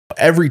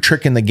every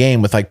trick in the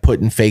game with like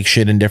putting fake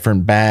shit in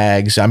different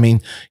bags. I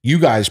mean, you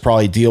guys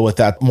probably deal with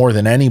that more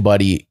than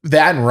anybody.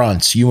 That and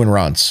Runts, you and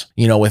Runts,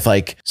 you know, with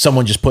like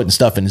someone just putting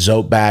stuff in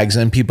Zoap bags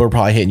and people are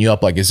probably hitting you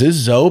up like, is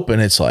this Zoap?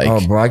 And it's like,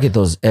 oh, bro, I get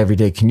those every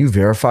day. Can you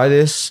verify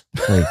this?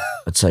 Like,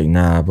 it's like,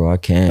 nah, bro, I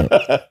can't.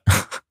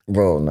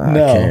 Bro, nah,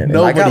 no, I can't. And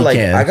nobody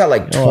can. I got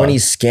like 20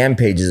 scam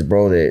pages,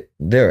 bro, that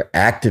they're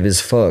active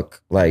as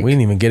fuck. Like, we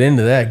didn't even get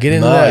into that. Get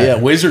into that.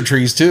 Yeah, wizard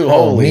trees too.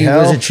 oh, Holy me,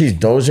 hell. Wizard Trees,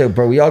 Doja,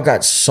 bro. We all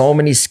got so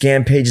many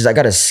scam pages. I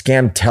got a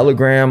scam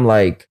Telegram,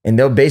 like, and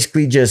they'll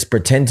basically just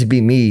pretend to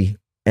be me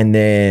and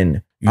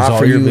then Use all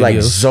offer your you like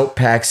videos. Zoap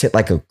packs at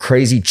like a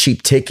crazy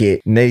cheap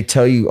ticket. And they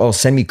tell you, oh,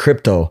 send me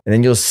crypto. And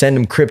then you'll send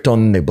them crypto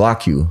and then they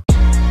block you.